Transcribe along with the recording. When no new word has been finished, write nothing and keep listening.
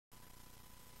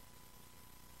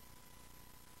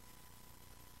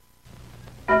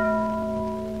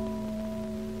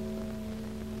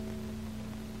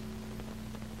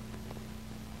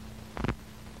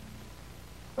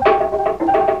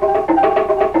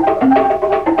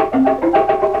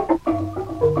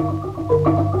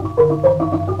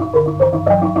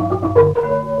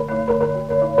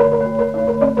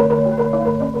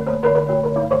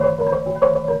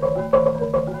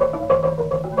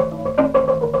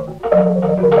An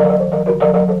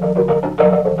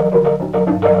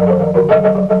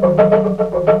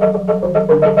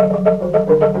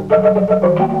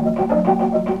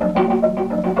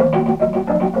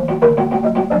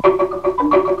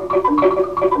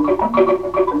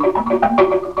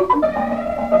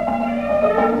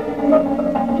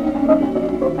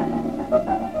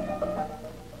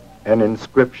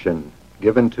inscription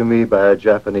given to me by a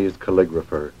Japanese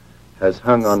calligrapher has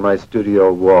hung on my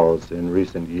studio walls in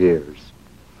recent years,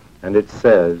 and it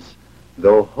says,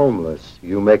 "Though homeless,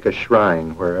 you make a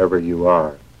shrine wherever you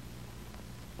are."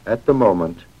 At the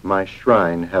moment, my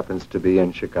shrine happens to be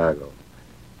in Chicago,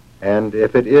 and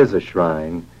if it is a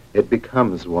shrine, it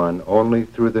becomes one only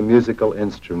through the musical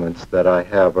instruments that I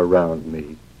have around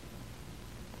me.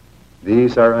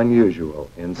 These are unusual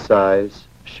in size,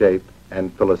 shape,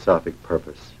 and philosophic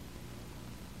purpose.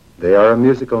 They are a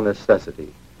musical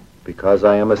necessity because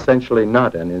I am essentially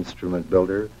not an instrument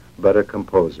builder, but a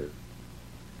composer.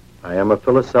 I am a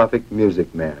philosophic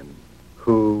music man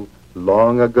who,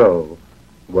 long ago,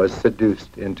 was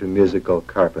seduced into musical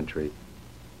carpentry.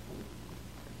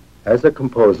 As a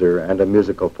composer and a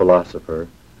musical philosopher,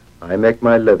 I make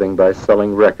my living by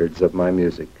selling records of my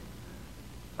music.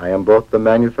 I am both the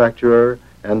manufacturer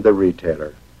and the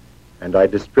retailer, and I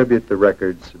distribute the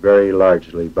records very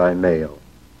largely by mail.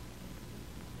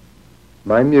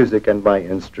 My music and my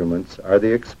instruments are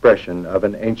the expression of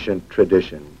an ancient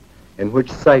tradition in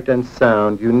which sight and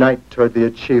sound unite toward the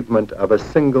achievement of a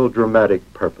single dramatic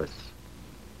purpose.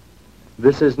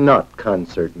 This is not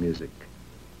concert music.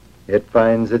 It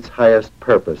finds its highest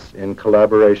purpose in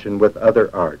collaboration with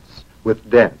other arts, with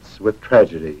dance, with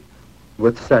tragedy,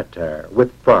 with satire,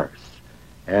 with farce,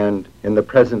 and, in the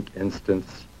present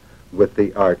instance, with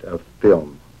the art of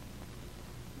film.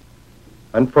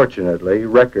 Unfortunately,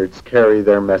 records carry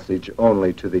their message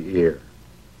only to the ear.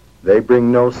 They bring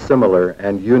no similar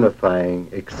and unifying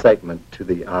excitement to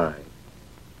the eye.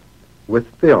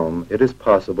 With film, it is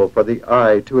possible for the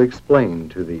eye to explain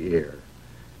to the ear,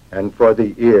 and for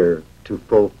the ear to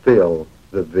fulfill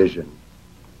the vision.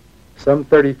 Some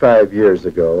 35 years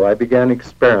ago, I began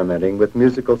experimenting with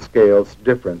musical scales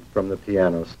different from the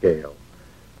piano scale.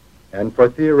 And for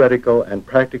theoretical and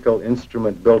practical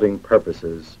instrument building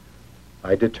purposes,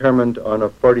 I determined on a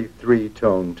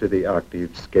 43-tone to the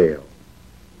octave scale.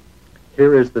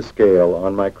 Here is the scale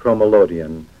on my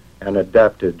chromelodeon, an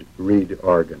adapted reed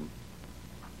organ.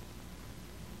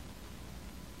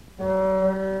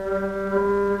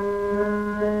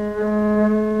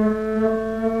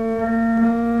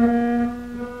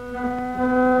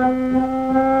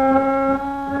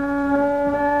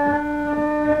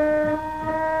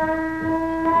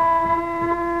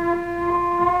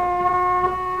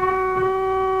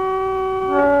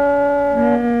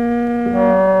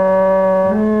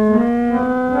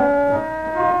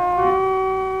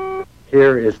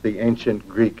 Here is the ancient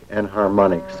Greek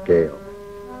enharmonic scale.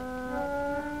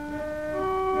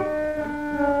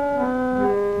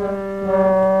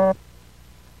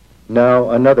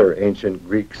 Now another ancient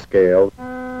Greek scale.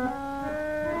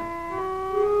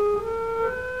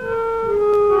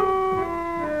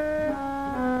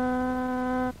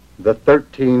 The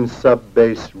 13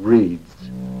 sub-bass reeds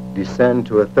descend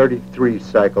to a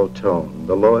 33-cycle tone,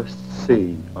 the lowest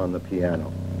C on the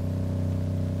piano.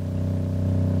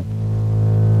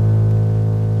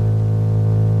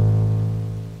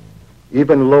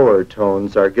 Even lower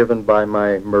tones are given by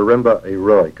my marimba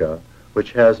eroica,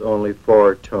 which has only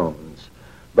 4 tones,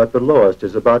 but the lowest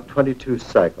is about 22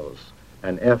 cycles,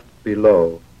 an F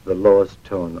below the lowest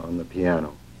tone on the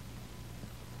piano.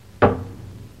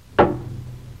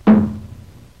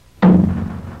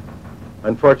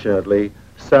 Unfortunately,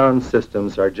 sound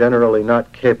systems are generally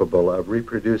not capable of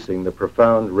reproducing the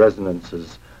profound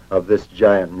resonances of this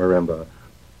giant marimba.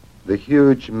 The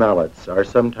huge mallets are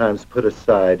sometimes put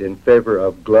aside in favor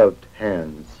of gloved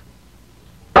hands.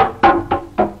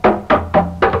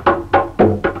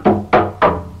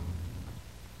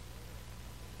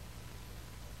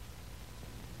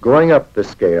 Going up the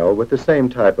scale with the same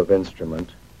type of instrument,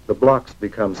 the blocks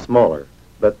become smaller,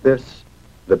 but this,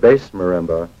 the bass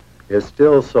marimba, is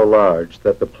still so large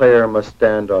that the player must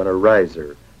stand on a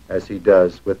riser, as he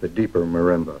does with the deeper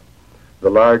marimba. The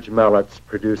large mallets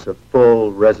produce a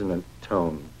full, resonant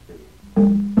tone.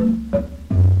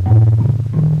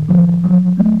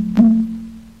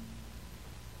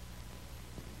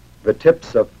 The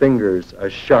tips of fingers a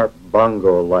sharp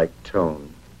bongo-like tone.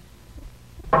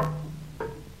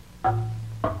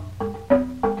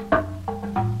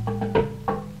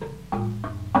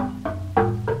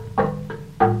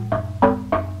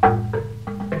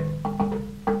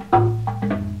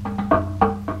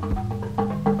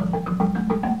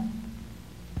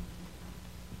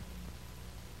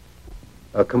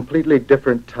 completely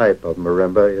different type of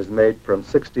marimba is made from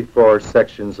 64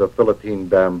 sections of Philippine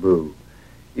bamboo,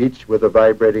 each with a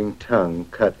vibrating tongue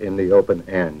cut in the open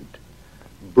end.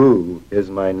 Boo is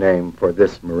my name for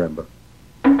this marimba.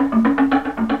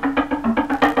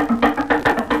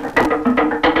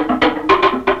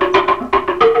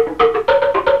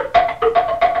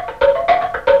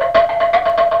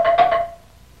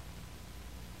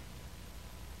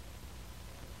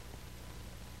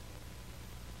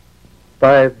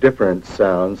 Five different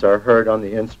sounds are heard on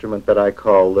the instrument that I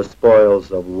call the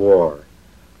spoils of war.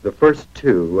 The first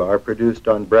two are produced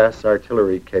on brass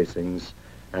artillery casings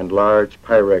and large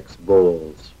Pyrex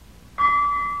bowls.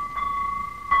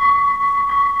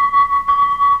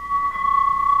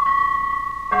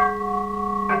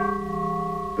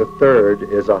 The third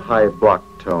is a high block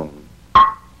tone.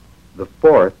 The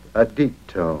fourth, a deep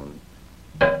tone.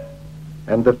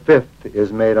 And the fifth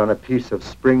is made on a piece of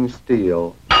spring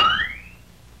steel.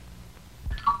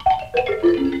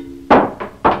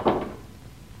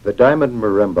 The diamond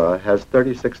marimba has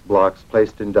 36 blocks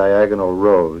placed in diagonal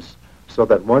rows so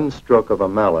that one stroke of a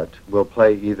mallet will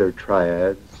play either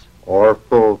triads or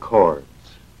full chords.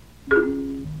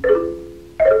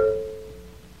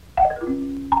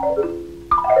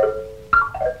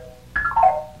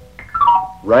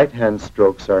 Right-hand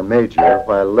strokes are major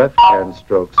while left-hand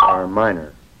strokes are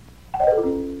minor.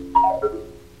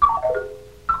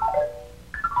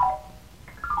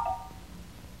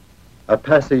 A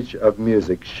passage of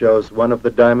music shows one of the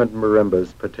diamond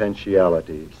marimba's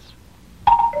potentialities.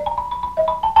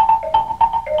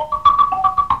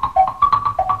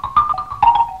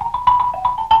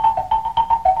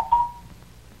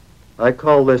 I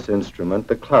call this instrument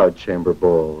the cloud chamber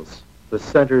bowls. The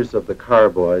centers of the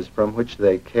carboys from which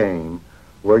they came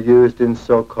were used in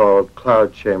so-called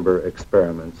cloud chamber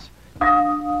experiments.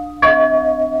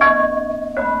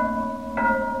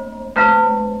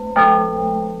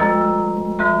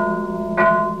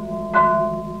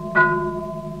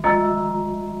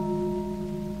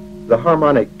 The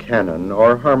harmonic canon,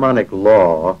 or harmonic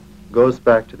law, goes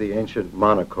back to the ancient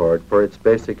monochord for its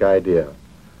basic idea.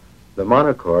 The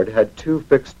monochord had two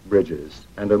fixed bridges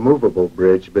and a movable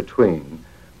bridge between,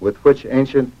 with which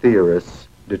ancient theorists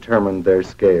determined their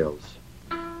scales.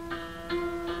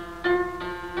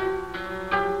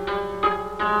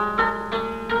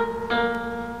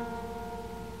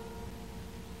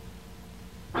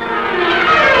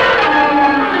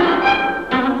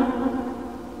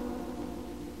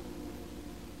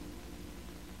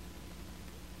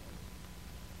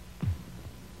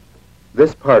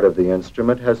 This part of the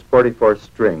instrument has 44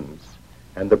 strings,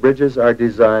 and the bridges are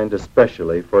designed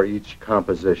especially for each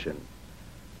composition.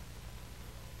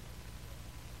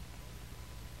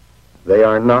 They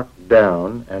are knocked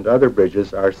down, and other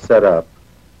bridges are set up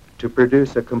to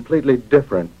produce a completely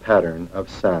different pattern of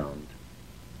sound.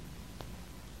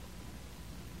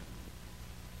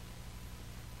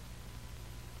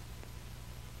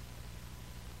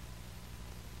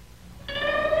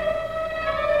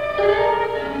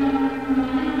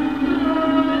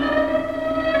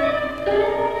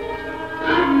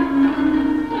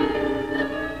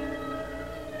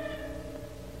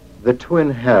 The twin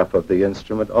half of the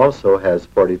instrument also has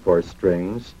 44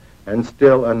 strings and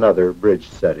still another bridge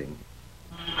setting.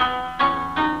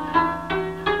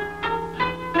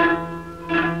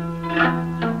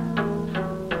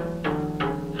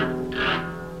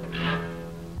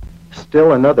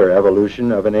 Still another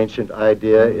evolution of an ancient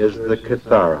idea is the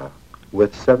kithara,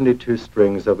 with 72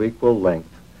 strings of equal length,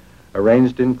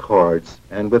 arranged in chords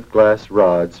and with glass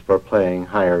rods for playing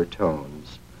higher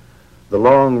tones. The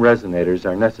long resonators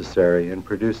are necessary in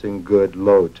producing good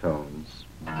low tones.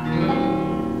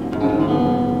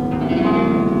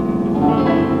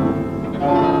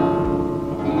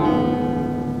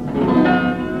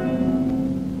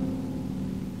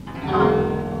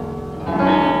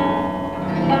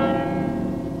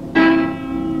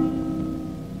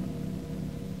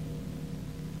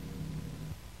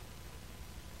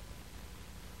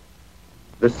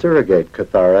 The surrogate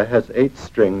kithara has 8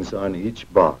 strings on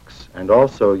each box and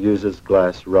also uses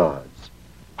glass rods.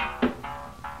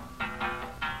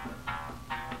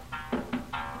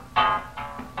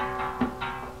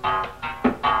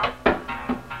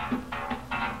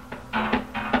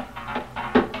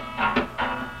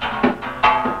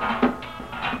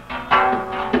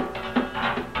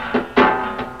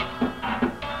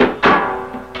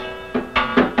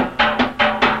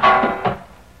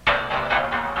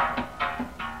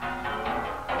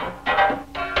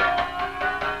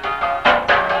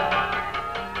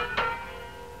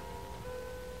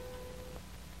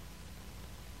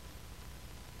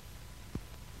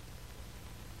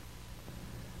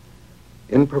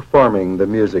 In performing the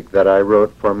music that I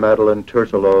wrote for Madeleine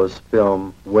Turtelot's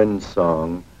film Wind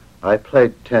Song, I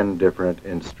played 10 different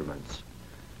instruments.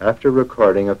 After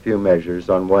recording a few measures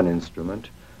on one instrument,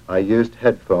 I used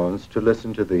headphones to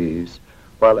listen to these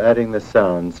while adding the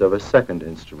sounds of a second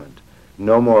instrument.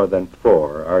 No more than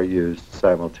 4 are used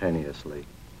simultaneously.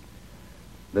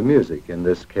 The music, in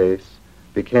this case,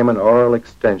 became an oral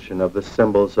extension of the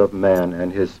symbols of man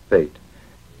and his fate.